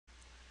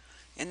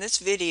In this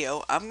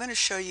video, I'm going to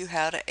show you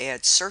how to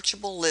add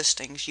searchable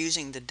listings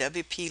using the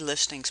WP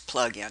Listings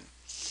plugin.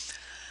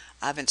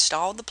 I've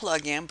installed the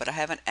plugin, but I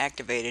haven't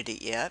activated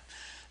it yet.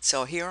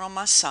 So here on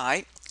my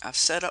site, I've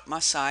set up my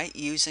site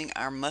using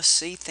our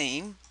must-see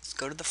theme. Let's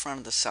go to the front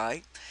of the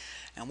site,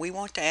 and we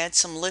want to add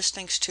some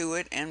listings to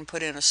it and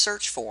put in a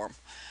search form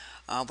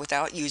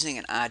without using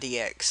an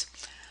IDX.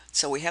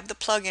 So we have the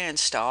plugin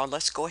installed.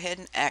 Let's go ahead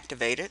and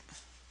activate it.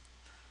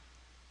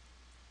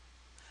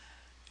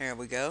 There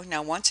we go.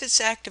 Now once it's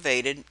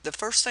activated, the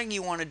first thing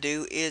you want to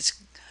do is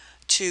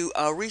to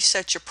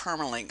reset your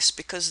permalinks,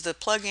 because the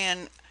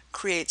plugin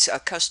creates a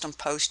custom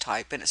post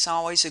type, and it's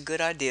always a good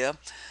idea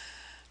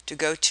to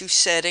go to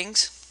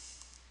Settings,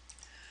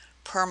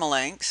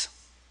 Permalinks,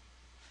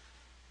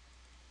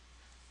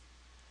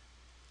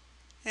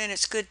 and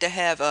it's good to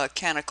have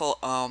canonical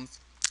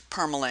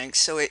permalinks.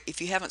 So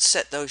if you haven't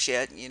set those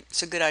yet,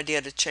 it's a good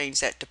idea to change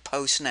that to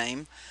post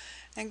name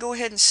and go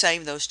ahead and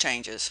save those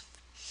changes.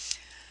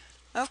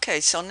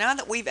 Okay, so now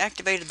that we've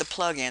activated the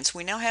plugins,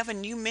 we now have a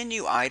new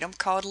menu item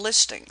called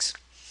Listings.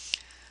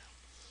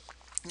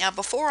 Now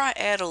before I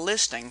add a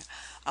listing,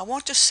 I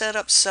want to set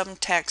up some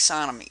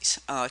taxonomies.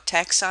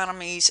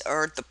 Taxonomies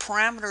are the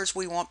parameters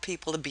we want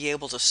people to be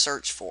able to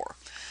search for.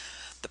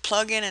 The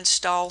plugin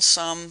installs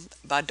some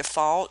by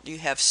default. You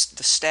have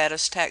the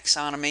status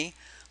taxonomy,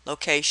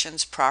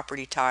 locations,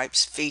 property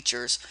types,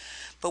 features,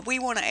 but we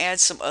want to add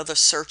some other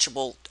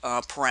searchable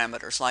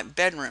parameters like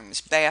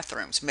bedrooms,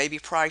 bathrooms, maybe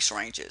price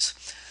ranges.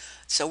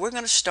 So we're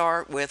going to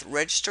start with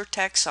register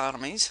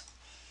taxonomies,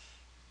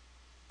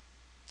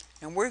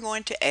 and we're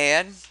going to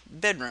add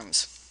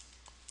bedrooms.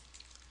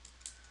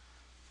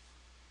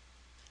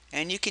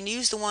 And you can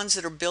use the ones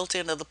that are built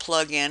into the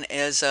plugin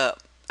as a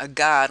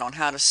guide on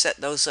how to set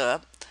those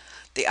up.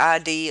 The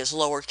ID is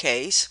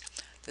lowercase.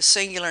 The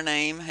singular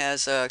name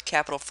has a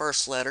capital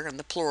first letter, and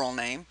the plural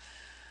name.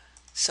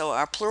 So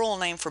our plural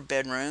name for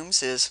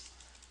bedrooms is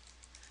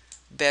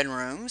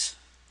bedrooms.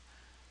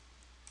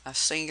 Our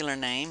singular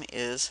name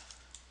is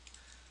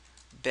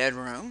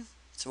bedroom.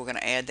 So we're going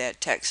to add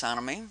that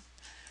taxonomy.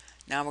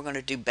 Now we're going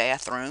to do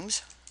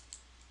bathrooms.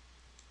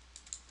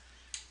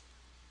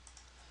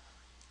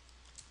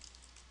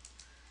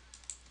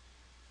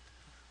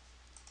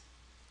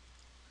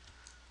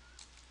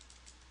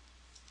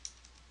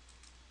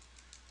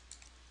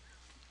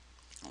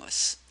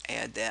 Let's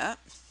add that.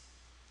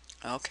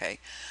 Okay,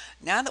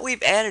 now that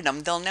we've added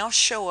them, they'll now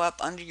show up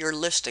under your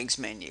listings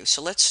menu.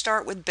 So let's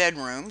start with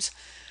bedrooms.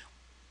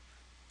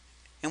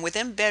 And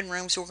within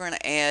bedrooms, we're going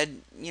to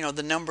add,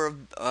 the number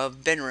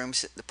of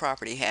bedrooms that the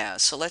property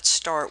has. So let's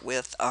start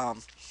with 4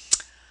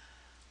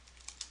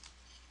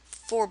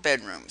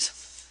 bedrooms.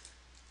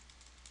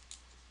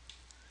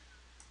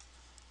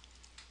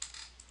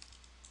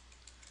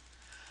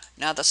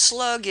 Now the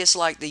slug is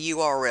like the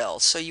URL,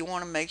 so you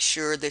want to make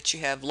sure that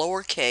you have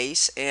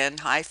lowercase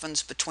and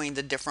hyphens between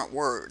the different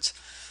words.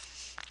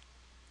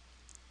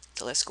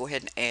 So let's go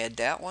ahead and add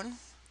that one.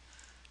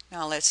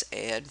 Now let's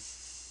add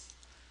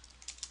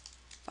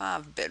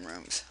 5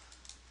 bedrooms.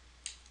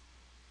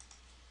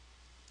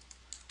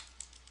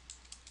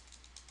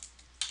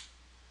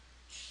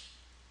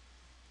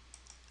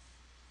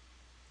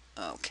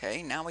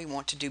 Okay, now we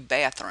want to do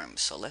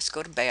bathrooms. So let's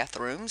go to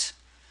bathrooms.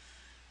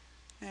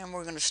 And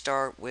we're going to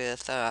start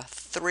with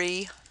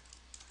 3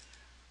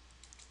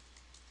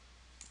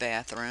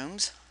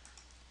 bathrooms.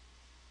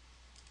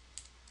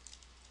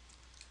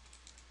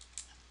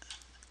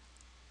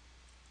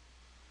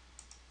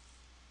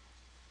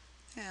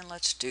 And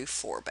let's do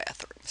 4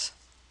 bathrooms.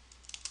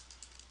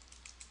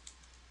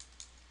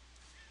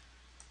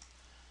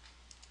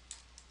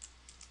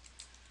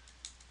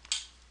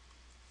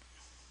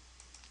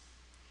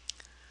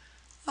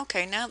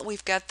 Okay, now that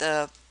we've got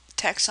the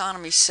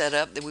taxonomy set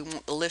up that we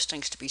want the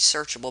listings to be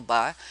searchable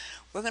by,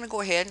 we're going to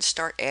go ahead and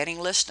start adding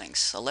listings.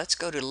 So let's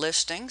go to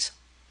Listings,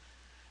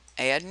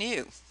 Add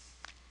New.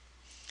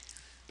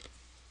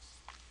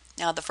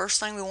 Now the first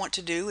thing we want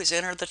to do is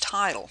enter the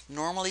title.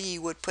 Normally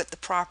you would put the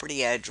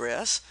property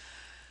address.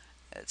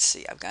 Let's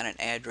see, I've got an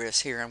address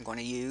here I'm going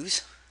to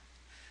use.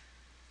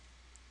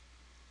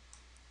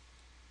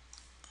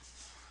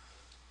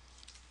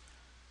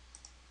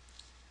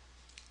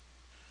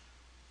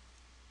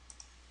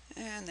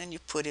 And then you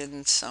put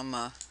in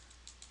some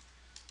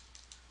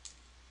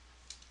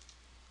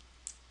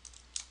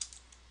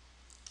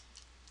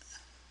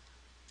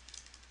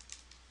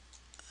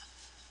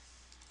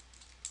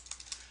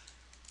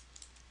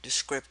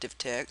descriptive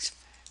text.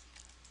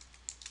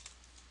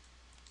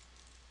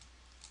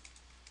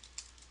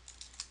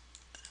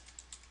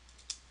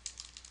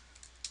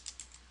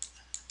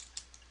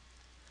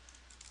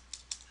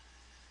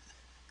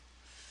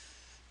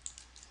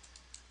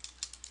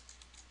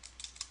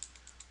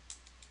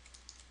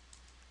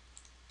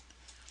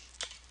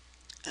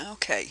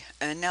 Okay,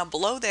 and now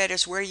below that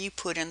is where you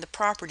put in the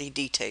property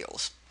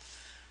details.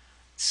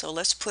 So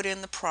let's put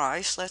in the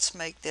price. Let's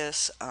make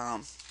this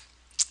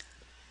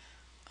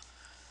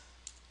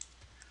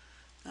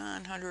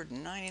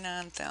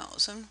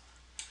 $999,000,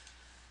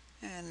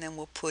 and then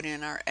we'll put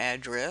in our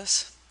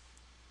address.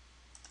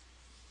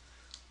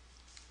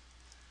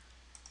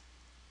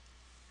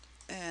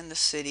 and the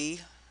city,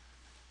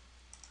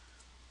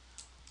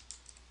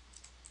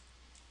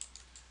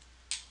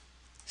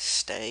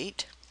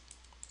 state,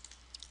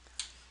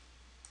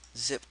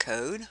 zip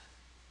code.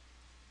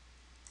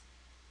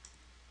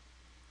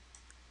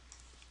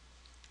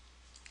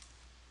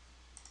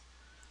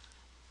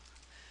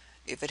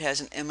 If it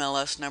has an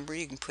MLS number,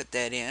 you can put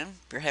that in.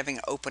 If you're having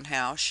an open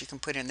house, you can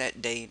put in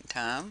that date and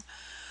time.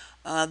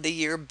 The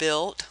year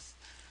built,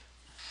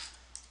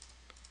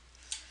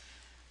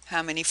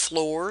 how many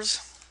floors,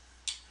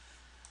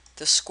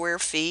 the square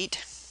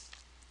feet,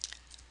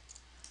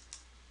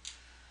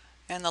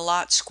 and the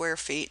lot square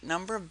feet,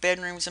 number of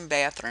bedrooms and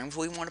bathrooms.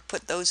 We want to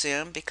put those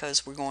in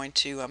because we're going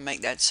to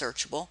make that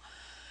searchable.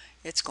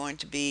 It's going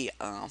to be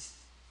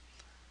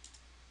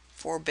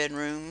 4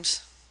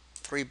 bedrooms,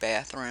 3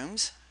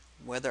 bathrooms,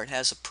 whether it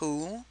has a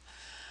pool.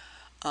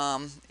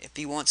 If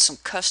you want some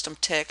custom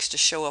text to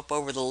show up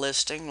over the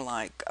listing,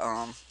 like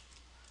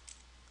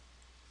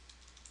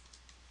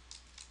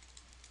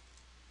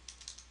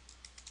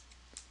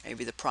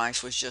maybe the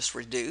price was just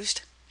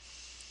reduced.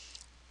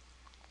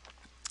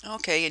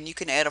 Okay, and you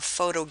can add a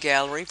photo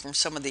gallery from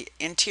some of the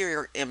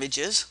interior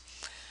images.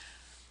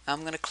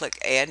 I'm going to click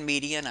Add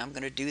Media, and I'm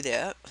going to do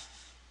that.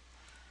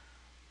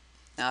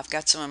 Now I've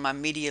got some in my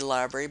media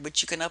library,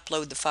 but you can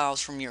upload the files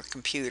from your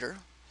computer.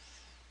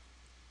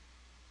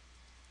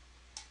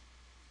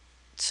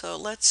 So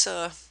let's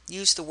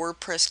use the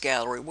WordPress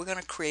gallery. We're going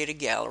to create a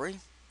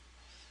gallery,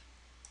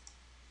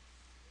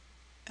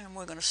 and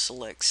we're going to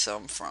select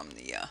some from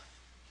the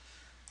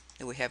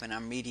that we have in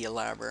our media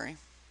library.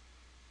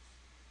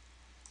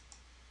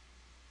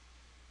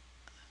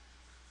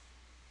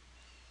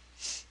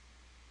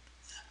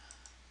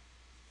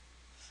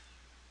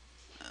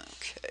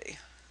 Okay,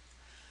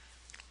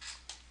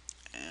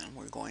 and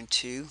we're going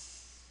to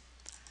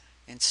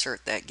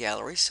insert that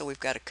gallery. So we've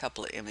got a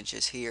couple of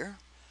images here.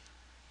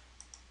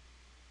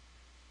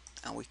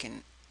 Now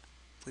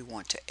we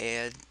want to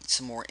add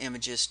some more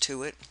images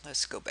to it.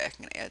 Let's go back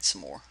and add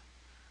some more.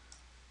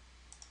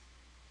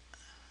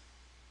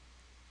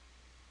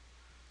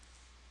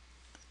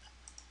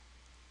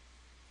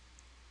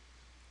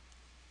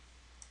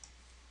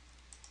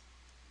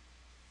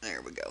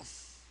 There we go.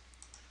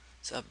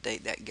 Let's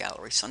update that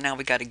gallery. So now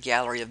we got a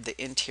gallery of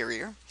the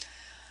interior.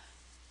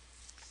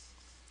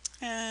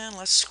 And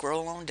let's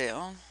scroll on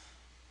down.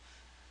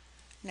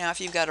 Now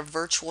if you've got a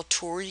virtual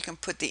tour, you can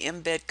put the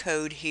embed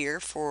code here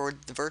for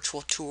the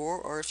virtual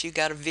tour, or if you've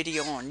got a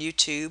video on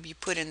YouTube, you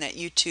put in that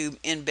YouTube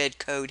embed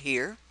code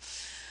here.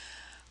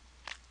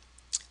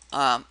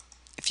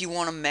 If you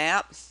want a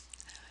map,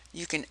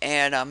 you can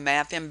add a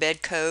map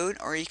embed code,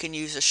 or you can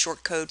use a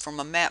short code from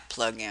a map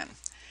plugin.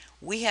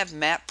 We have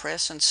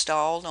MapPress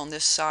installed on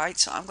this site,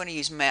 so I'm going to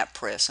use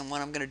MapPress, and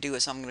what I'm going to do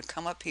is I'm going to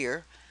come up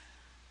here.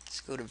 Let's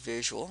go to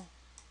Visual.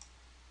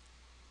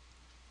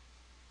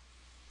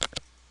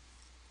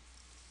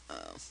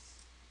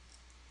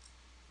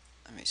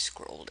 Let me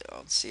scroll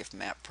down and see if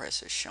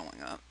MapPress is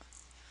showing up.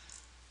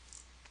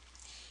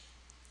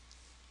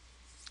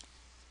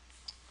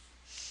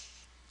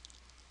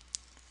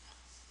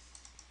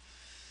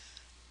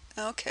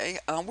 Okay,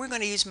 we're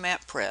going to use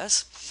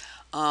MapPress.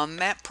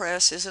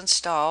 MapPress is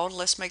installed.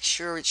 Let's make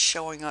sure it's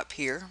showing up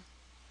here.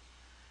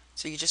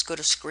 So you just go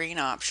to Screen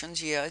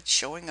Options. Yeah, it's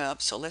showing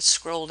up. So let's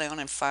scroll down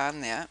and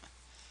find that.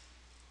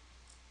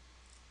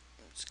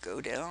 Let's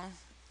go down.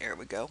 There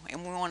we go.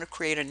 And we want to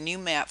create a new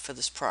map for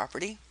this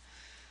property.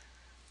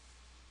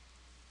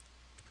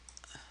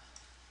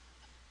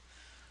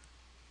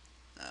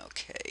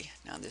 Okay,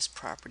 now this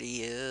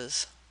property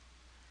is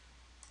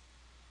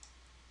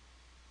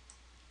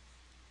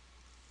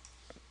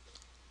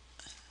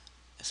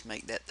let's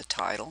make that the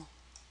title.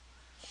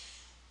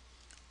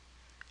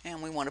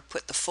 And we want to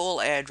put the full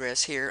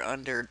address here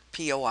under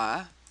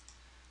POI.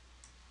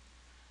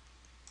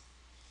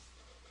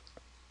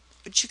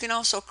 But you can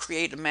also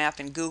create a map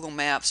in Google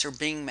Maps or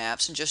Bing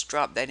Maps and just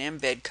drop that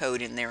embed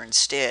code in there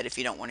instead if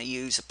you don't want to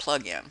use a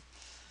plugin.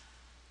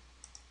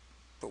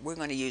 But we're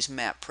going to use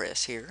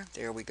MapPress here.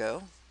 There we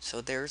go.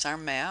 So there's our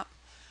map.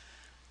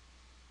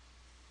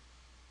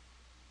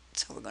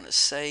 So we're going to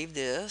save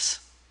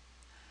this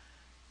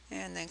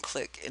and then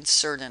click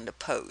Insert into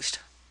Post.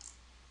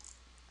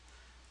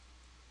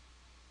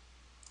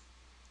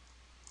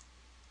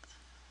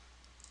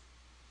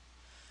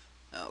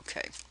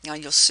 Okay, now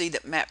you'll see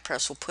that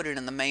MapPress will put it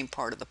in the main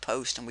part of the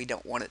post, and we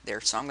don't want it there,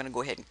 so I'm going to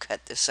go ahead and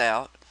cut this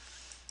out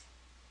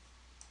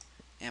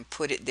and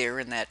put it there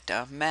in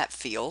that map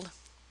field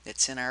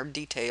that's in our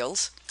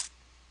details.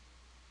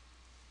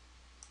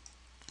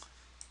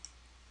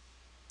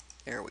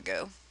 There we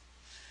go.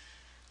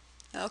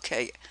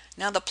 Okay,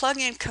 now the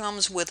plugin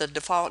comes with a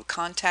default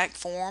contact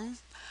form.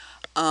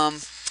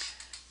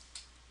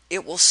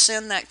 It will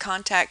send that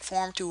contact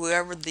form to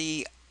whoever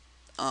the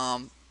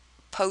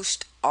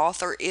post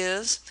author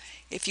is.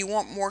 If you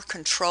want more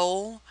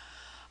control,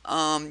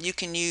 you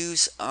can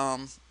use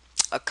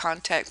a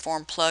contact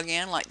form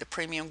plugin like the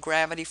Premium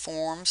Gravity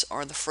forms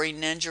or the free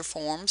Ninja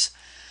forms.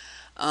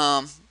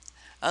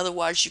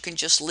 Otherwise, you can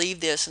just leave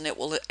this and it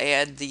will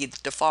add the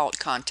default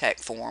contact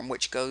form,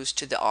 which goes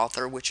to the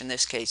author, which in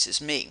this case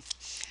is me.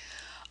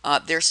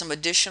 There's some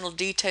additional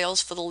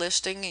details for the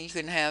listing. You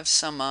can have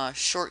some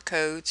short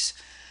codes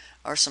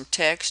or some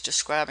text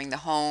describing the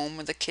home,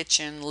 the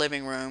kitchen,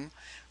 living room,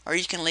 or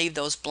you can leave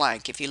those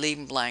blank. If you leave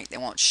them blank, they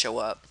won't show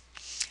up.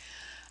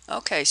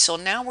 Okay, so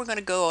now we're going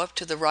to go up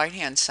to the right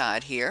hand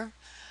side here.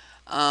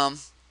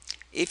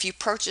 If you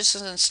purchased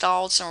and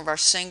installed some of our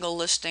single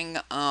listing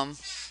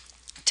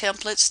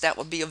templates, that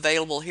will be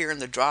available here in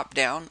the drop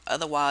down.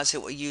 Otherwise,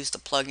 it will use the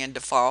plugin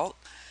default.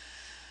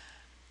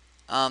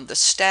 The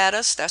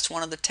status, that's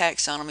one of the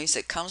taxonomies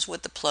that comes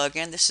with the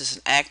plugin. This is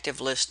an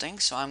active listing,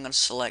 so I'm going to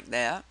select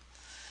that.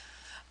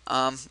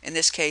 In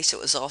this case, it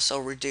was also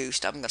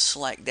reduced. I'm going to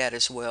select that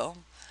as well.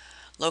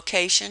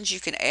 Locations, you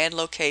can add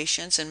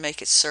locations and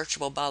make it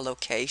searchable by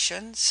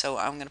location. So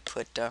I'm going to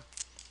put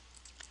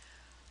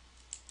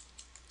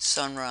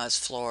Sunrise,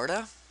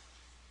 Florida.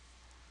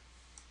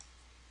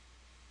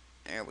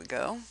 There we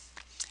go.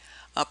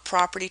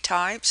 Property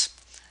types.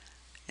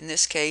 In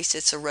this case,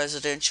 it's a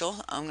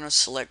residential. I'm going to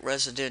select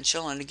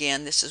residential, and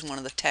again, this is one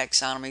of the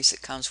taxonomies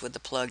that comes with the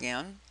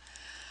plugin.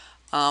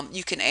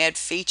 You can add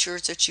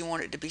features that you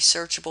want it to be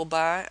searchable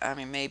by. I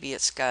mean, maybe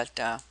it's got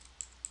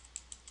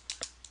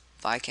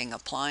Viking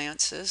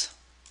appliances.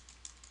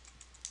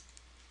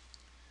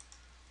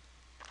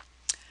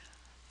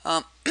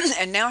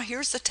 And now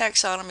here's the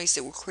taxonomies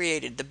that were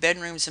created, the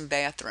bedrooms and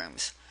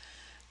bathrooms.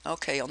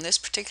 Okay, on this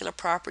particular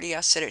property,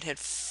 I said it had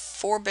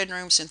 4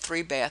 bedrooms and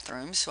 3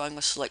 bathrooms, so I'm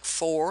going to select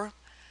 4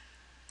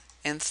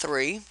 and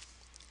 3.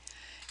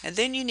 And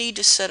then you need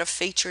to set a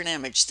featured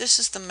image. This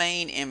is the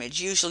main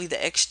image, usually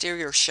the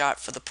exterior shot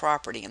for the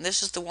property, and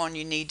this is the one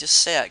you need to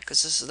set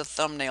because this is the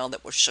thumbnail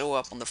that will show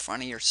up on the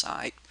front of your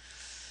site.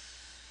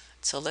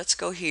 So let's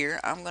go here.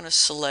 I'm going to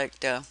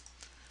select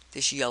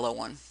this yellow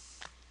one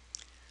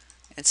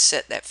and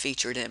set that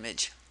featured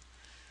image.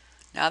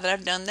 Now that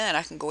I've done that,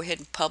 I can go ahead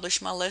and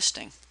publish my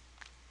listing.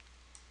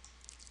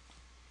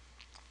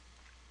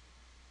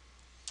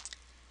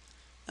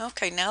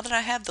 Okay, now that I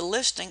have the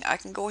listing, I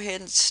can go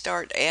ahead and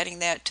start adding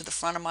that to the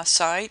front of my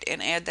site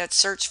and add that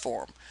search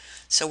form.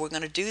 So we're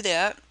going to do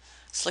that.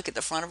 Let's look at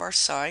the front of our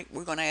site.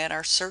 We're going to add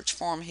our search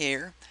form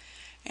here,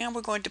 and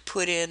we're going to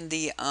put in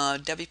the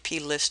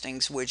WP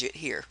listings widget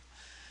here.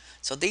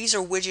 So these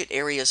are widget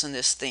areas in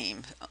this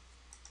theme.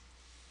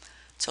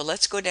 So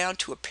let's go down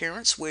to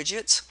Appearance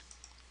Widgets,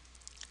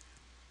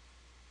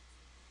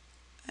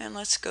 and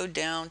let's go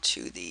down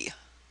to the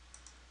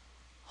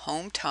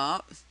Home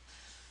Top,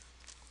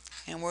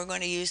 and we're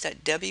going to use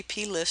that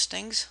WP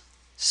Listings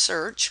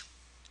search,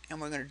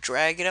 and we're going to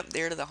drag it up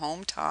there to the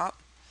Home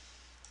Top.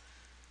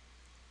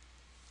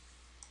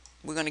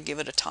 We're going to give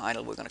it a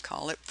title. We're going to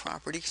call it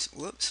Property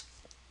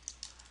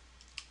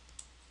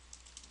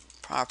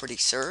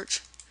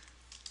Search.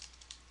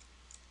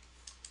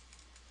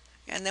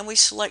 And then we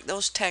select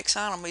those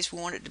taxonomies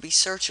we want it to be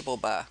searchable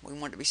by. We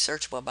want it to be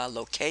searchable by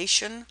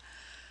location,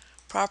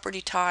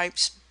 property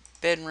types,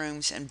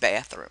 bedrooms, and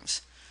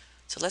bathrooms.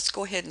 So let's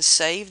go ahead and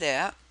save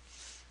that.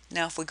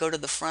 Now if we go to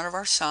the front of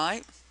our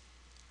site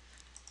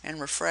and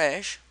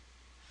refresh,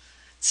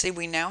 see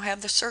we now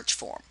have the search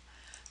form.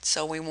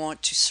 So we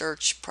want to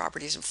search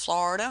properties in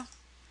Florida,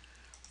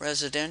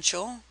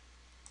 residential,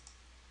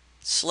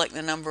 select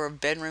the number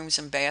of bedrooms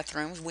and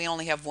bathrooms. We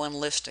only have one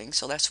listing,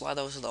 so that's why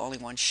those are the only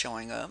ones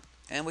showing up.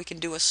 And we can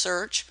do a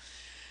search,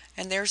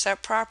 and there's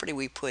that property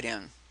we put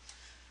in.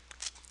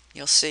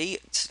 You'll see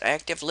it's an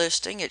active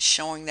listing. It's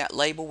showing that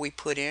label we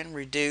put in,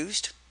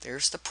 reduced.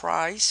 There's the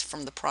price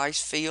from the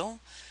price field,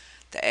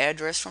 the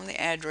address from the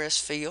address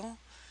field,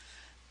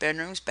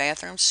 bedrooms,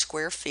 bathrooms,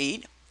 square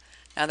feet.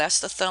 Now that's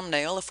the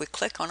thumbnail. If we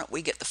click on it,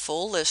 we get the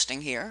full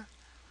listing here.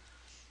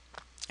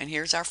 And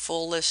here's our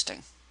full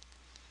listing.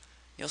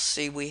 You'll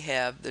see we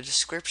have the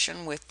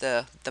description with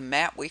the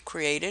map we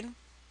created.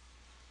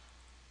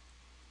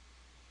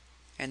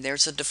 And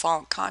there's a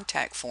default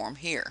contact form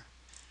here.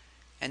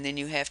 And then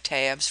you have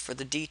tabs for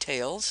the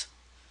details,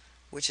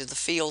 which is the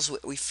fields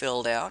that we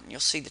filled out. And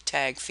you'll see the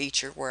tag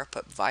feature where I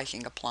put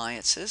Viking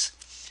appliances.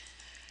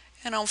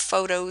 And on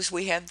photos,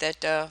 we have that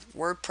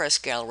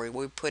WordPress gallery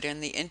where we put in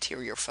the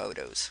interior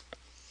photos.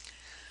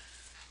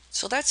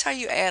 So that's how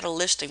you add a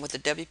listing with the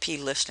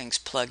WP Listings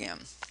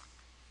plugin.